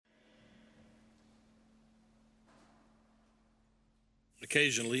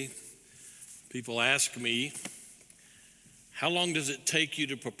Occasionally, people ask me, how long does it take you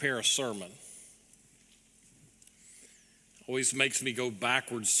to prepare a sermon? Always makes me go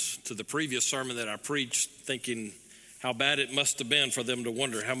backwards to the previous sermon that I preached, thinking how bad it must have been for them to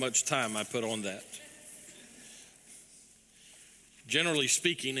wonder how much time I put on that. Generally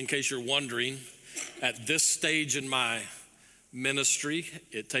speaking, in case you're wondering, at this stage in my ministry,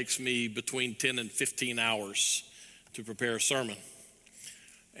 it takes me between 10 and 15 hours to prepare a sermon.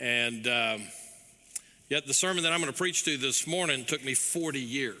 And yet the sermon that I'm going to preach to this morning took me 40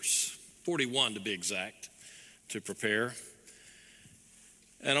 years, 41 to be exact, to prepare.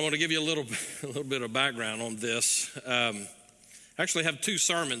 And I want to give you a little bit of background on this. I actually have two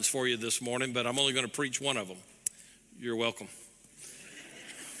sermons for you this morning, but I'm only going to preach one of them. You're welcome.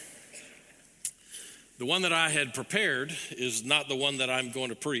 The one that I had prepared is not the one that I'm going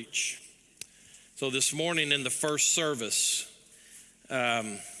to preach. So this morning in the first service,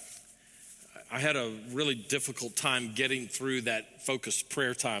 I had a really difficult time getting through that focused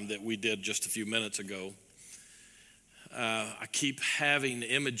prayer time that we did just a few minutes ago. I keep having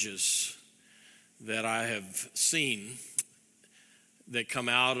images that I have seen that come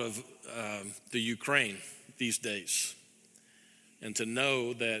out of the Ukraine these days. And to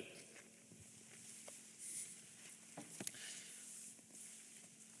know that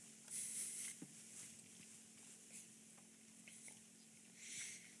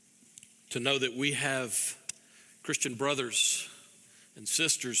we have Christian brothers and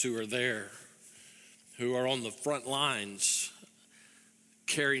sisters who are there, who are on the front lines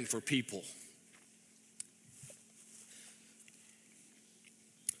caring for people.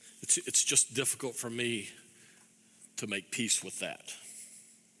 It's just difficult for me to make peace with that.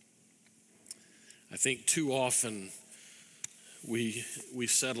 I think too often we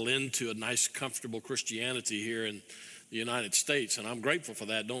settle into a nice, comfortable Christianity here in the United States, and I'm grateful for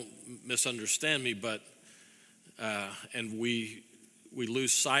that. Don't misunderstand me, but and we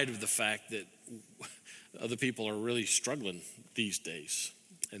lose sight of the fact that other people are really struggling these days,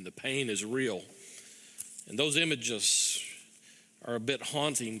 and the pain is real. And those images are a bit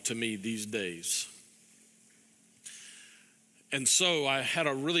haunting to me these days. And so I had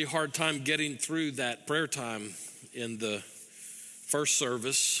a really hard time getting through that prayer time in the first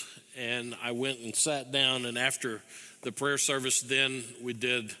service, and I went and sat down, and after the prayer service, then we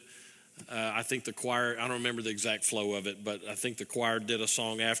did, I think the choir, I don't remember the exact flow of it, but I think the choir did a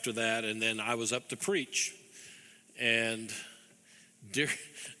song after that, and then I was up to preach. And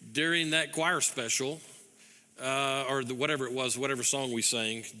during that choir special, whatever it was, whatever song we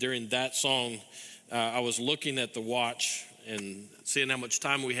sang, during that song, I was looking at the watch and seeing how much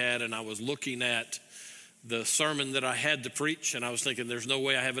time we had, and I was looking at the sermon that I had to preach, and I was thinking there's no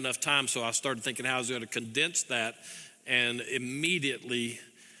way I have enough time, so I started thinking how I was going to condense that, and immediately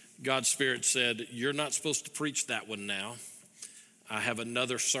God's Spirit said, you're not supposed to preach that one now. I have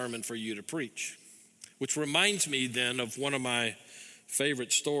another sermon for you to preach, which reminds me then of one of my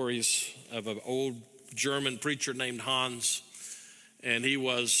favorite stories of an old German preacher named Hans, and he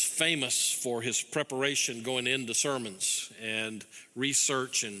was famous for his preparation going into sermons and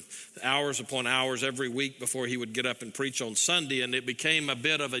research and hours upon hours every week before he would get up and preach on Sunday. And it became a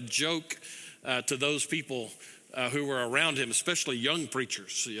bit of a joke to those people who were around him, especially young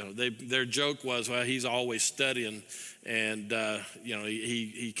preachers. Their joke was, well, he's always studying, and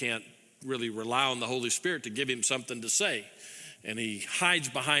he can't really rely on the Holy Spirit to give him something to say. And he hides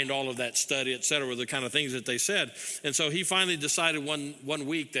behind all of that study, et cetera, the kind of things that they said. And so he finally decided one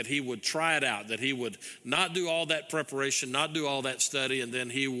week that he would try it out, that he would not do all that preparation, not do all that study, and then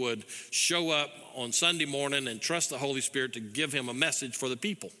he would show up on Sunday morning and trust the Holy Spirit to give him a message for the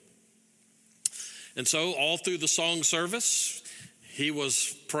people. And so all through the song service, he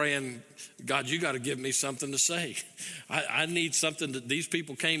was praying, God, you got to give me something to say. I need something that these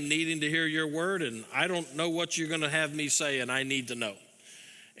people came needing to hear your word, and I don't know what you're going to have me say, and I need to know.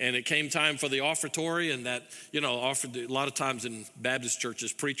 And it came time for the offertory, and that, a lot of times in Baptist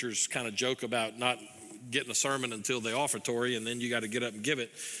churches, preachers kind of joke about not getting a sermon until the offertory, and then you got to get up and give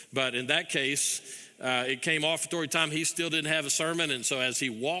it. But in that case, it came offertory time. He still didn't have a sermon, and so as he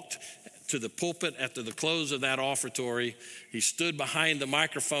walked to the pulpit after the close of that offertory, he stood behind the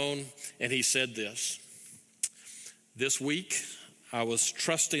microphone and he said this week, I was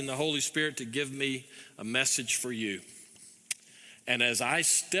trusting the Holy Spirit to give me a message for you. And as I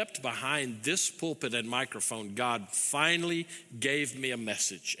stepped behind this pulpit and microphone, God finally gave me a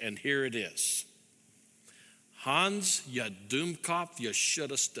message, and here it is. Hans, you Dummkopf, you should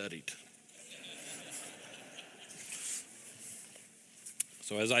have studied.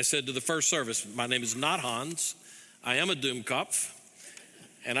 So as I said to the first service, my name is not Hans. I am a Dummkopf,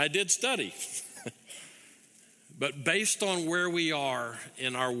 And I did study. But based on where we are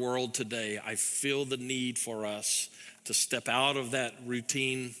in our world today, I feel the need for us to step out of that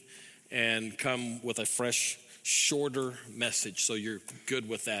routine and come with a fresh, shorter message. So you're good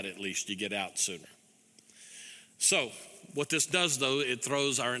with that at least. You get out sooner. So what this does, though, it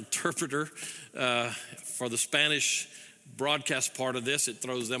throws our interpreter for the Spanish broadcast part of this. It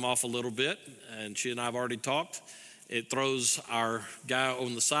throws them off a little bit. And she and I have already talked. It throws our guy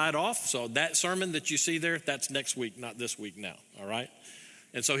on the side off. So that sermon that you see there, that's next week, not this week now, all right?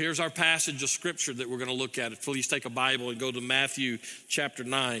 And so here's our passage of scripture that we're going to look at. Please take a Bible and go to Matthew chapter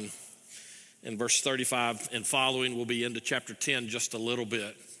 9 and verse 35 and following. We'll be into chapter 10 just a little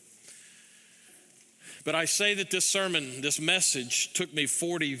bit. But I say that this sermon, this message, took me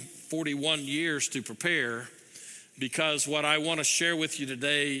 41 years to prepare, because what I want to share with you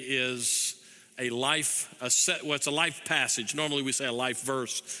today is it's a life passage. Normally we say a life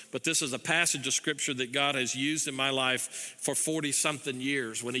verse, but this is a passage of scripture that God has used in my life for 40-something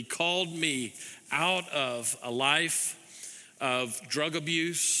years. When he called me out of a life of drug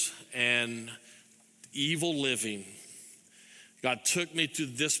abuse and evil living, God took me to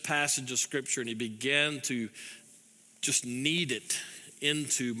this passage of scripture and he began to just knead it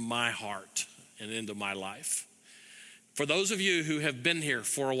into my heart and into my life. For those of you who have been here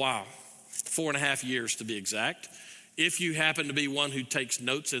for a while, 4.5 years to be exact, if you happen to be one who takes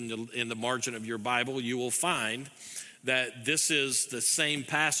notes in the margin of your Bible, you will find that this is the same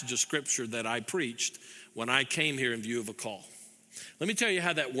passage of scripture that I preached when I came here in view of a call. Let me tell you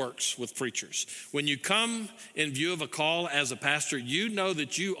how that works with preachers. When you come in view of a call as a pastor, you know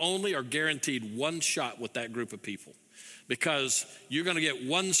that you only are guaranteed one shot with that group of people, because you're going to get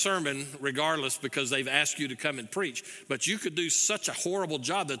one sermon regardless, because they've asked you to come and preach. But you could do such a horrible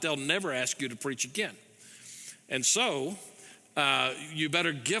job that they'll never ask you to preach again. And so you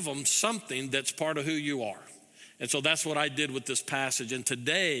better give them something that's part of who you are. And so that's what I did with this passage. And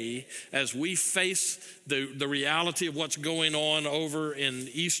today, as we face the reality of what's going on over in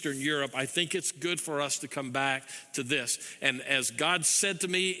Eastern Europe, I think it's good for us to come back to this. And as God said to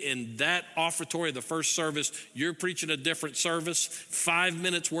me in that offertory, the first service, you're preaching a different service. 5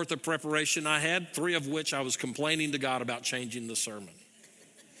 minutes worth of preparation I had, 3 of which I was complaining to God about changing the sermon.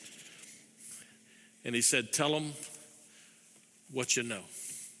 And he said, tell them what you know.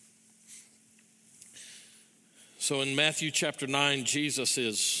 So in Matthew chapter 9, Jesus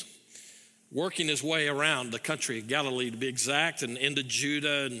is working his way around the country of Galilee, to be exact, and into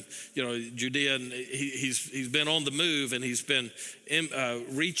Judah and Judea, and he's been on the move, and he's been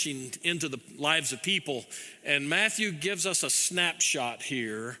reaching into the lives of people. And Matthew gives us a snapshot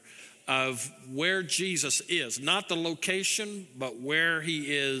here of where Jesus is, not the location, but where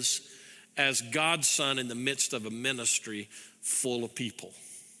he is as God's Son in the midst of a ministry full of people.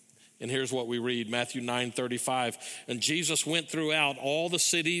 And here's what we read, Matthew 9:35. And Jesus went throughout all the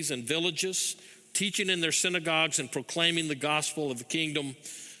cities and villages, teaching in their synagogues and proclaiming the gospel of the kingdom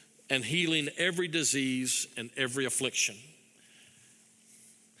and healing every disease and every affliction.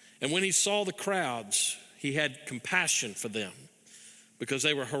 And when he saw the crowds, he had compassion for them, because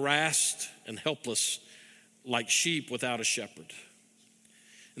they were harassed and helpless like sheep without a shepherd.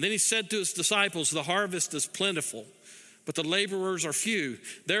 And then he said to his disciples, the harvest is plentiful, but the laborers are few.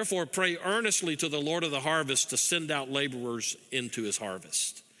 Therefore, pray earnestly to the Lord of the harvest to send out laborers into his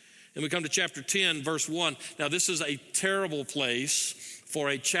harvest. And we come to chapter 10, verse 1. Now, this is a terrible place for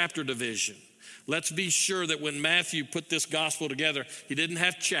a chapter division. Let's be sure that when Matthew put this gospel together, he didn't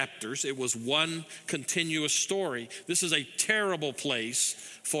have chapters. It was one continuous story. This is a terrible place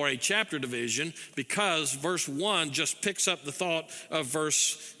for a chapter division, because verse 1 just picks up the thought of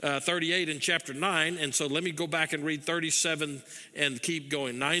verse 38 in chapter 9. And so let me go back and read 37 and keep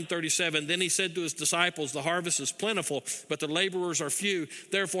going. 9:37, then he said to his disciples, the harvest is plentiful, but the laborers are few.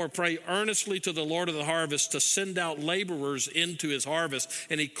 Therefore, pray earnestly to the Lord of the harvest to send out laborers into his harvest.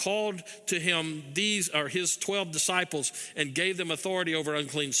 And he called to him these are his 12 disciples and gave them authority over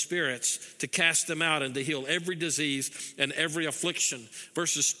unclean spirits to cast them out and to heal every disease and every affliction.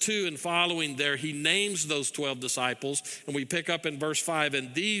 Verses 2 and following there, he names those 12 disciples, and we pick up in verse 5,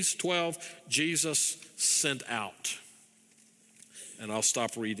 and these 12 Jesus sent out. And I'll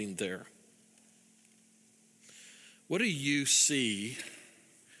stop reading there. What do you see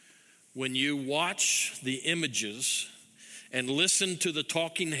when you watch the images and listen to the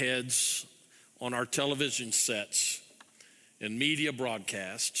talking heads on our television sets and media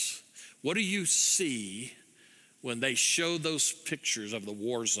broadcasts? What do you see when they show those pictures of the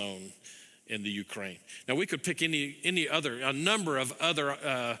war zone in the Ukraine. Now, we could pick a number of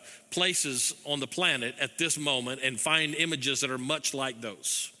other places on the planet at this moment and find images that are much like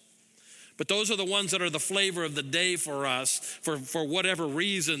those. But those are the ones that are the flavor of the day for us, for whatever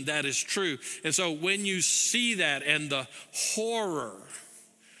reason that is true. And so when you see that and the horror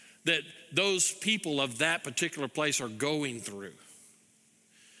that those people of that particular place are going through,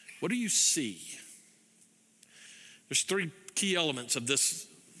 what do you see? There's three key elements of this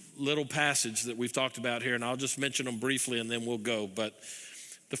little passage that we've talked about here, and I'll just mention them briefly and then we'll go. But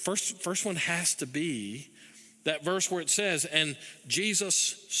the first one has to be that verse where it says, and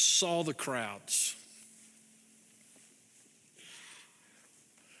Jesus saw the crowds.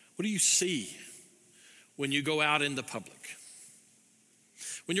 What do you see when you go out into public?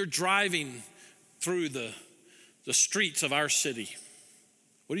 When you're driving through the streets of our city,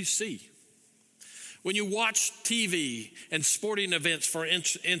 what do you see? When you watch TV and sporting events, for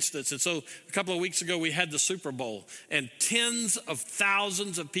instance, and so a couple of weeks ago we had the Super Bowl, and tens of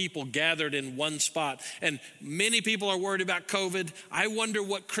thousands of people gathered in one spot, and many people are worried about COVID. I wonder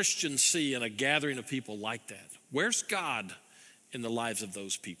what Christians see in a gathering of people like that. Where's God in the lives of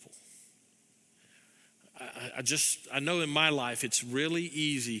those people? I know in my life it's really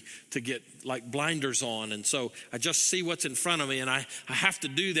easy to get like blinders on, and so I just see what's in front of me, and I have to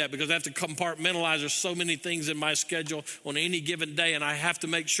do that because I have to compartmentalize. There's so many things in my schedule on any given day, and I have to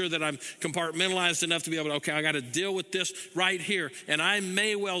make sure that I'm compartmentalized enough to be able to, okay, I got to deal with this right here, and I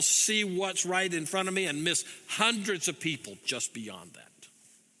may well see what's right in front of me and miss hundreds of people just beyond that.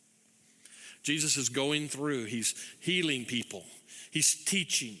 Jesus is going through, he's healing people, he's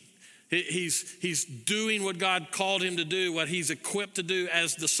teaching. He's doing what God called him to do, what he's equipped to do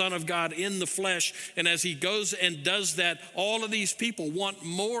as the Son of God in the flesh. And as he goes and does that, all of these people want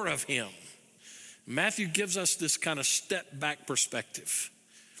more of him. Matthew gives us this kind of step back perspective.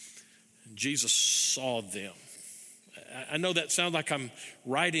 Jesus saw them. I know that sounds like I'm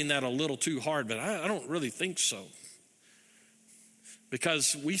writing that a little too hard, but I don't really think so.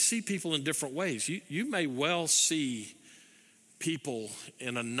 Because we see people in different ways. You may well see people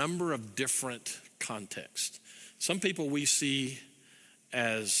in a number of different contexts. Some people we see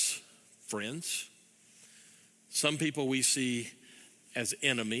as friends. Some people we see as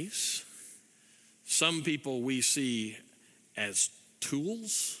enemies. Some people we see as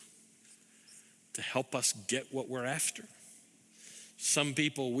tools to help us get what we're after. Some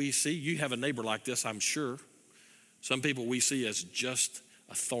people we see, you have a neighbor like this, I'm sure. Some people we see as just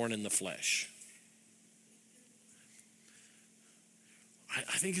a thorn in the flesh.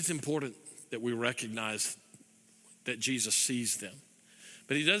 I think it's important that we recognize that Jesus sees them.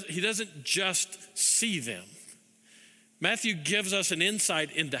 But he doesn't just see them. Matthew gives us an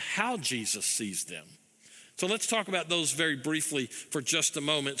insight into how Jesus sees them. So let's talk about those very briefly for just a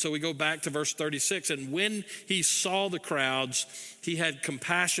moment. So we go back to verse 36. And when he saw the crowds, he had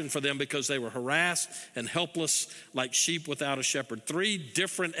compassion for them because they were harassed and helpless like sheep without a shepherd. Three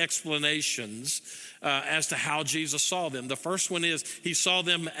different explanations as to how Jesus saw them. The first one is he saw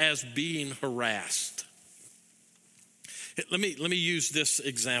them as being harassed. Let me use this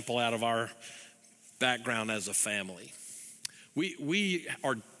example out of our background as a family. We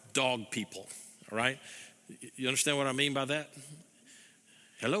are dog people, all right? You understand what I mean by that?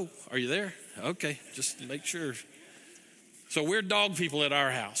 Hello, are you there? Okay, just make sure. So we're dog people at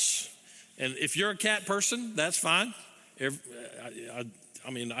our house. And if you're a cat person, that's fine.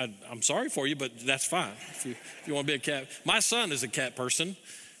 I'm sorry for you, but that's fine. If you want to be a cat. My son is a cat person,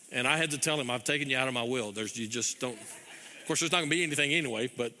 and I had to tell him, I've taken you out of my will. You just don't. Of course, there's not going to be anything anyway,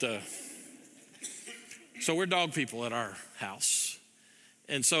 but so we're dog people at our house.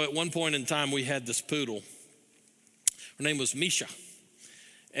 And so at one point in time, we had this poodle. Her name was Misha.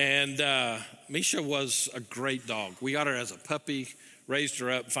 And Misha was a great dog. We got her as a puppy, raised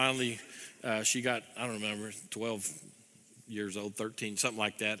her up. Finally, she got, I don't remember, 12 years old, 13, something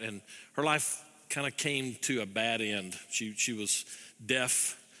like that. And her life kind of came to a bad end. She was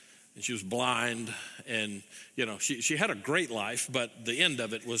deaf and she was blind. And, you know, she had a great life, but the end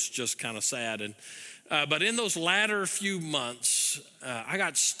of it was just kind of sad. And but in those latter few months, I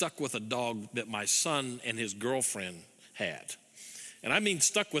got stuck with a dog that my son and his girlfriend had. And I mean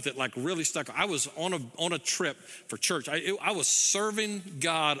stuck with it, like really stuck. I was on a trip for church. I was serving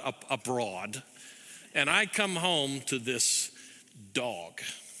God abroad, and I come home to this dog.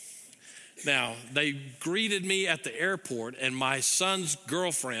 Now, they greeted me at the airport, and my son's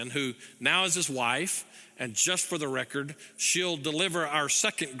girlfriend, who now is his wife, and just for the record, she'll deliver our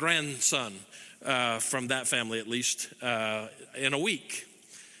second grandson from that family, at least, in a week.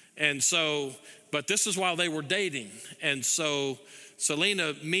 And so, but this is while they were dating. And so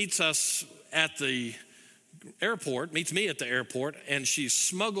Selena meets us at the airport, meets me at the airport, and she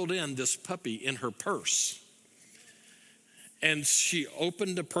smuggled in this puppy in her purse. And she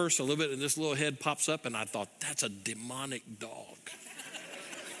opened the purse a little bit, and this little head pops up, and I thought, that's a demonic dog.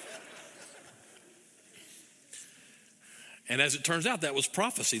 And as it turns out, that was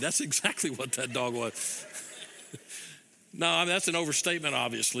prophecy. That's exactly what that dog was. No, I mean, that's an overstatement,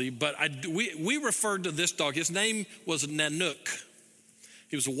 obviously, but we referred to this dog. His name was Nanook.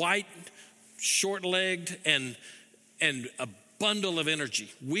 He was white, short-legged, and a bundle of energy.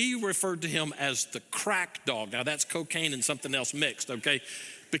 We referred to him as the crack dog. Now, that's cocaine and something else mixed, okay?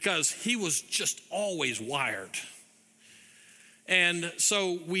 Because he was just always wired. And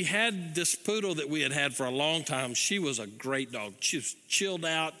so we had this poodle that we had for a long time. She was a great dog. She was chilled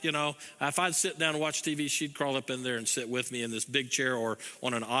out, you know. If I'd sit down and watch TV, she'd crawl up in there and sit with me in this big chair or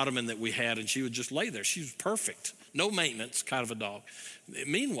on an ottoman that we had, and she would just lay there. She was perfect. No maintenance kind of a dog.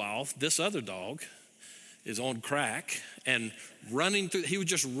 Meanwhile, this other dog is on crack and running through. He would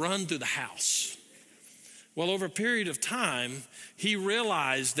just run through the house. Well, over a period of time, he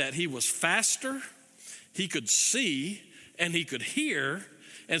realized that he was faster, he could see, and he could hear,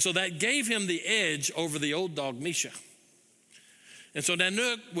 and so that gave him the edge over the old dog, Misha. And so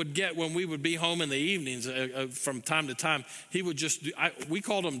Nanook would get, when we would be home in the evenings from time to time, he would just do, we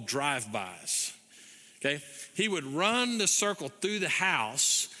called them drive-bys, okay? He would run the circle through the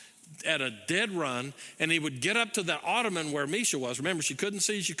house at a dead run, and he would get up to the ottoman where Misha was. Remember, she couldn't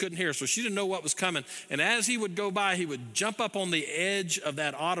see, she couldn't hear, so she didn't know what was coming. And as he would go by, he would jump up on the edge of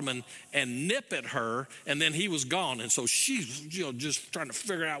that ottoman and nip at her, and then he was gone. And so she's, just trying to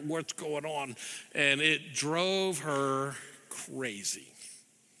figure out what's going on, and it drove her crazy.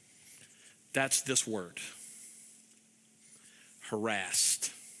 That's this word,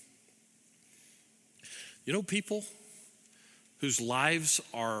 harassed. You know, people whose lives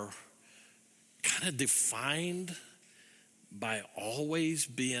are kind of defined by always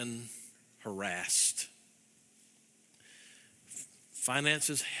being harassed.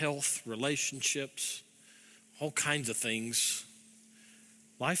 Finances, health, relationships, all kinds of things.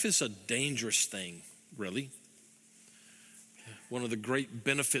 Life is a dangerous thing, really. One of the great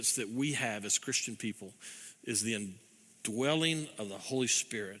benefits that we have as Christian people is the indwelling of the Holy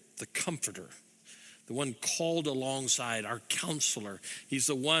Spirit, the Comforter, the one called alongside, our counselor. He's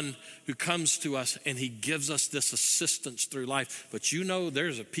the one who comes to us and he gives us this assistance through life. But you know,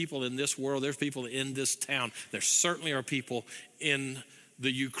 there's people in this world, there's people in this town, there certainly are people in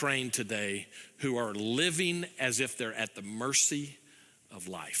the Ukraine today who are living as if they're at the mercy of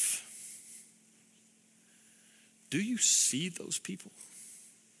life. Do you see those people?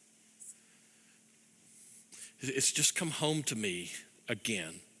 It's just come home to me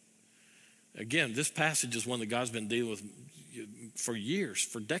again. Again, this passage is one that God's been dealing with for years,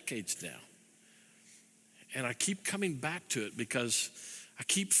 for decades now. And I keep coming back to it because I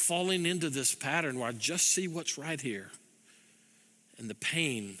keep falling into this pattern where I just see what's right here. And the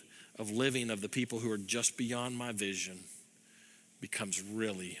pain of living of the people who are just beyond my vision becomes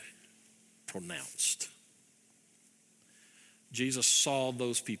really pronounced. Jesus saw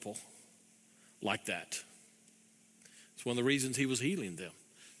those people like that. It's one of the reasons he was healing them.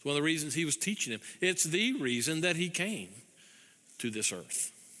 It's one of the reasons he was teaching them. It's the reason that he came to this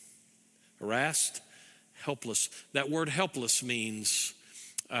earth. Harassed, helpless. That word helpless means,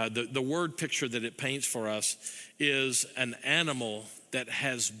 the word picture that it paints for us is an animal that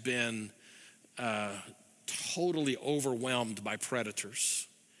has been totally overwhelmed by predators.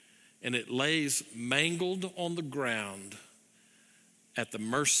 And it lays mangled on the ground at the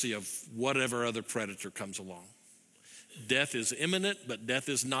mercy of whatever other predator comes along. Death is imminent, but death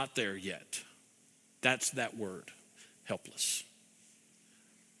is not there yet. That's that word, helpless.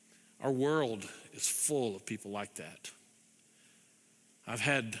 Our world is full of people like that. I've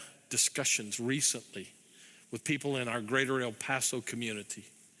had discussions recently with people in our greater El Paso community,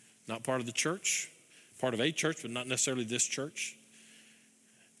 not part of the church, part of a church, but not necessarily this church.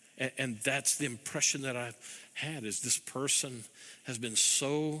 And that's the impression that I've had, is this person has been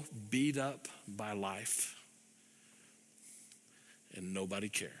so beat up by life and nobody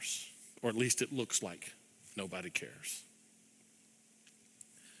cares, or at least it looks like nobody cares.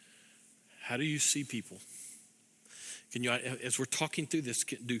 How do you see people? Can you, as we're talking through this,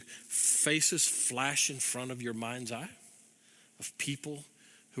 do faces flash in front of your mind's eye of people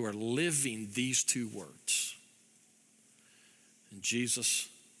who are living these two words? And Jesus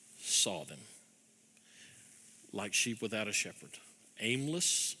saw them like sheep without a shepherd,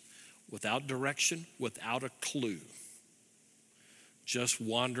 aimless, without direction, without a clue. just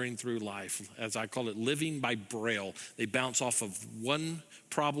wandering through life, as I call it, living by braille. They bounce off of one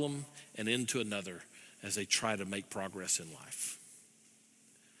problem and into another as they try to make progress in life.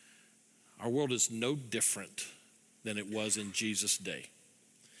 Our world is no different than it was in Jesus' day.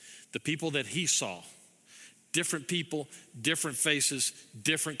 The people that he saw, different people, different faces,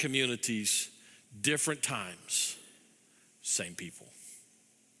 different communities, different times, same people.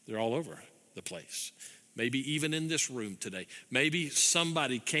 They're all over the place. Maybe even in this room today. Maybe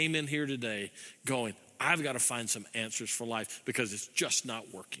somebody came in here today going, I've got to find some answers for life because it's just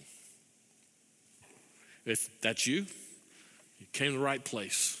not working. If that's you, you came to the right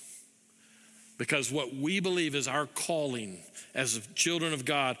place. Because what we believe is our calling as children of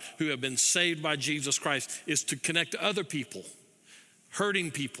God who have been saved by Jesus Christ is to connect other people, hurting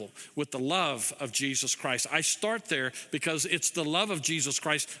people, with the love of Jesus Christ. I start there because it's the love of Jesus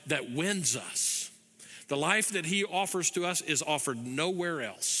Christ that wins us. The life that he offers to us is offered nowhere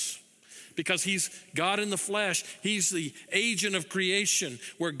else. Because he's God in the flesh. He's the agent of creation,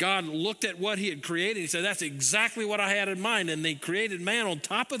 where God looked at what he had created. He said, that's exactly what I had in mind. And he created man on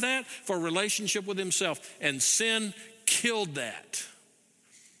top of that for a relationship with himself. And sin killed that.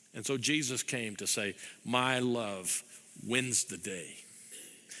 And so Jesus came to say, my love wins the day.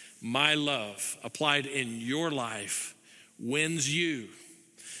 My love applied in your life wins you.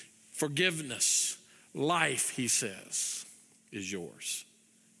 Forgiveness, life, he says, is yours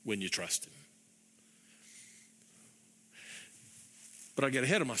when you trust him. But I get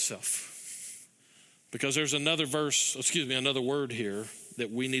ahead of myself because there's another word here that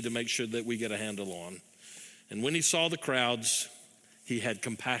we need to make sure that we get a handle on. And when he saw the crowds, he had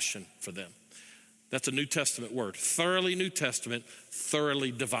compassion for them. That's a New Testament word. Thoroughly New Testament,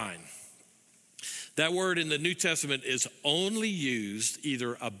 thoroughly divine. That word in the New Testament is only used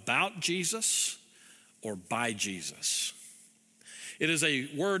either about Jesus or by Jesus. It is a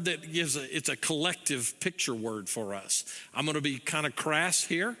word that it's a collective picture word for us. I'm going to be kind of crass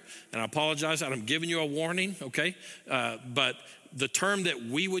here, and I apologize that I'm giving you a warning, okay? But the term that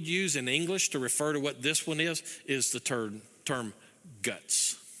we would use in English to refer to what this one is the term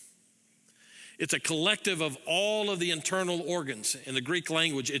guts. It's a collective of all of the internal organs in the Greek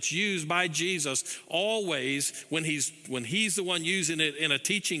language. It's used by Jesus always when he's the one using it in a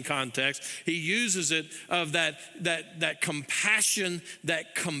teaching context. He uses it of that compassion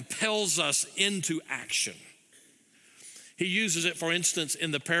that compels us into action. He uses it, for instance, in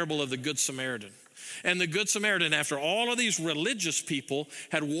the parable of the Good Samaritan. And the Good Samaritan, after all of these religious people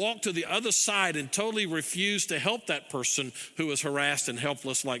had walked to the other side and totally refused to help that person who was harassed and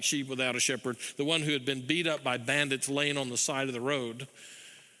helpless like sheep without a shepherd, the one who had been beat up by bandits laying on the side of the road,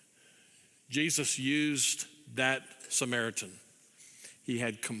 Jesus used that Samaritan. He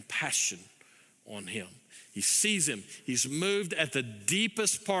had compassion on him. He sees him. He's moved at the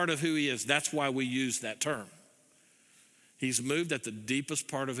deepest part of who he is. That's why we use that term. He's moved at the deepest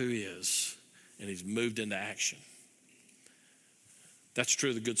part of who he is. And he's moved into action. That's true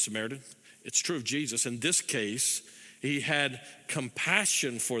of the Good Samaritan. It's true of Jesus. In this case, he had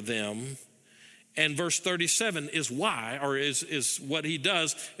compassion for them. And verse 37 is why, or is what he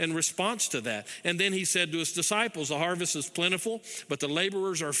does in response to that. And then he said to his disciples, the harvest is plentiful, but the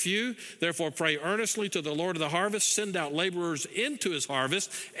laborers are few. Therefore pray earnestly to the Lord of the harvest, send out laborers into his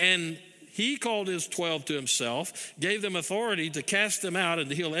harvest. And he called his 12 to himself, gave them authority to cast them out and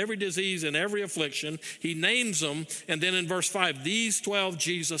to heal every disease and every affliction. He names them. And then in verse 5, these 12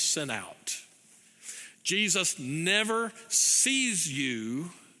 Jesus sent out. Jesus never sees you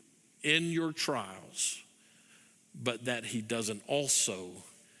in your trials, but that he doesn't also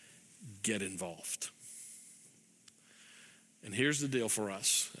get involved. And here's the deal for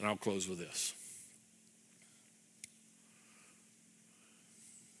us, and I'll close with this.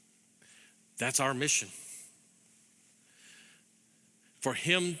 That's our mission. For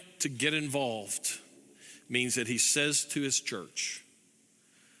him to get involved means that he says to his church,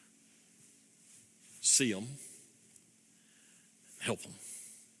 see them, help them.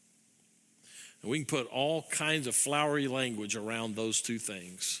 And we can put all kinds of flowery language around those two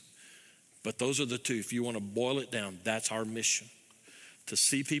things. But those are the two. If you want to boil it down, that's our mission. To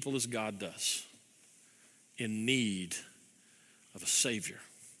see people as God does, in need of a Savior.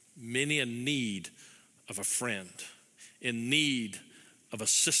 Many in need of a friend, in need of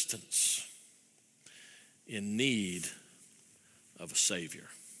assistance, in need of a Savior.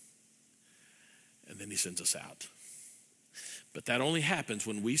 And then he sends us out. But that only happens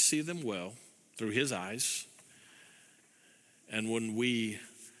when we see them well through his eyes and when we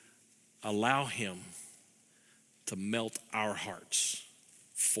allow him to melt our hearts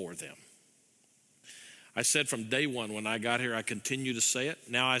for them. I said from day one when I got here, I continue to say it.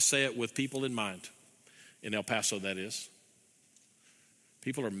 Now I say it with people in mind. In El Paso, that is.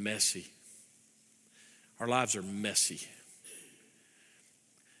 People are messy. Our lives are messy.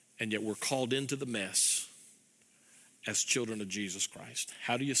 And yet we're called into the mess as children of Jesus Christ.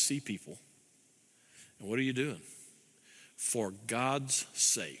 How do you see people? And what are you doing? For God's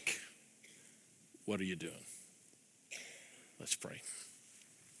sake, what are you doing? Let's pray.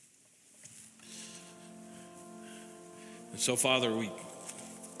 And so, Father, we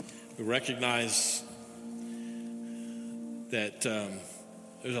recognize that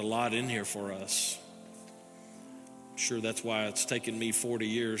there's a lot in here for us. I'm sure that's why it's taken me 40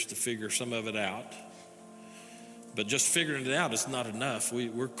 years to figure some of it out. But just figuring it out is not enough.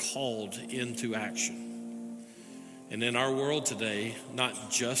 We're called into action. And in our world today, not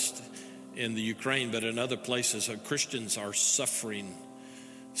just in the Ukraine, but in other places, Christians are suffering,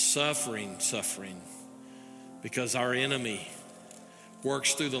 because our enemy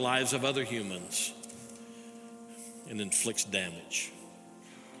works through the lives of other humans and inflicts damage.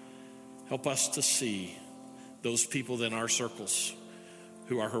 Help us to see those people in our circles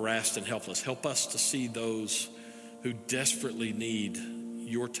who are harassed and helpless. Help us to see those who desperately need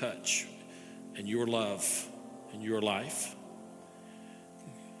your touch and your love and your life.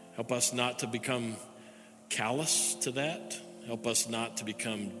 Help us not to become callous to that. Help us not to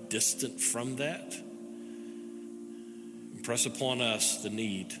become distant from that. Impress upon us the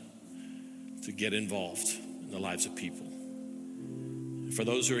need to get involved in the lives of people. For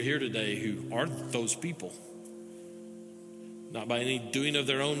those who are here today who aren't those people, not by any doing of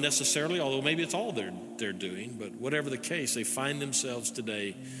their own necessarily, although maybe it's all they're doing, but whatever the case, they find themselves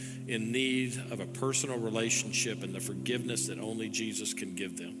today in need of a personal relationship and the forgiveness that only Jesus can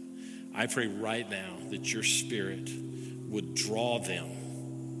give them. I pray right now that your Spirit would draw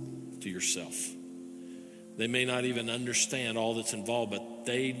them to yourself. They may not even understand all that's involved, but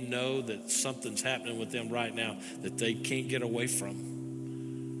they know that something's happening with them right now that they can't get away from.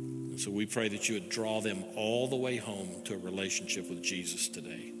 And so we pray that you would draw them all the way home to a relationship with Jesus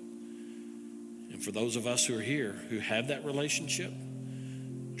today. And for those of us who are here who have that relationship,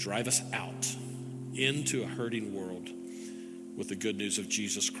 drive us out into a hurting world with the good news of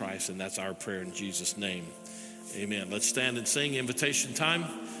Jesus Christ. And that's our prayer in Jesus' name. Amen. Let's stand and sing invitation time.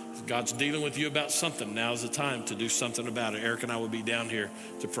 If God's dealing with you about something, now's the time to do something about it. Eric and I will be down here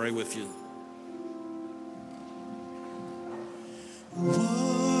to pray with you.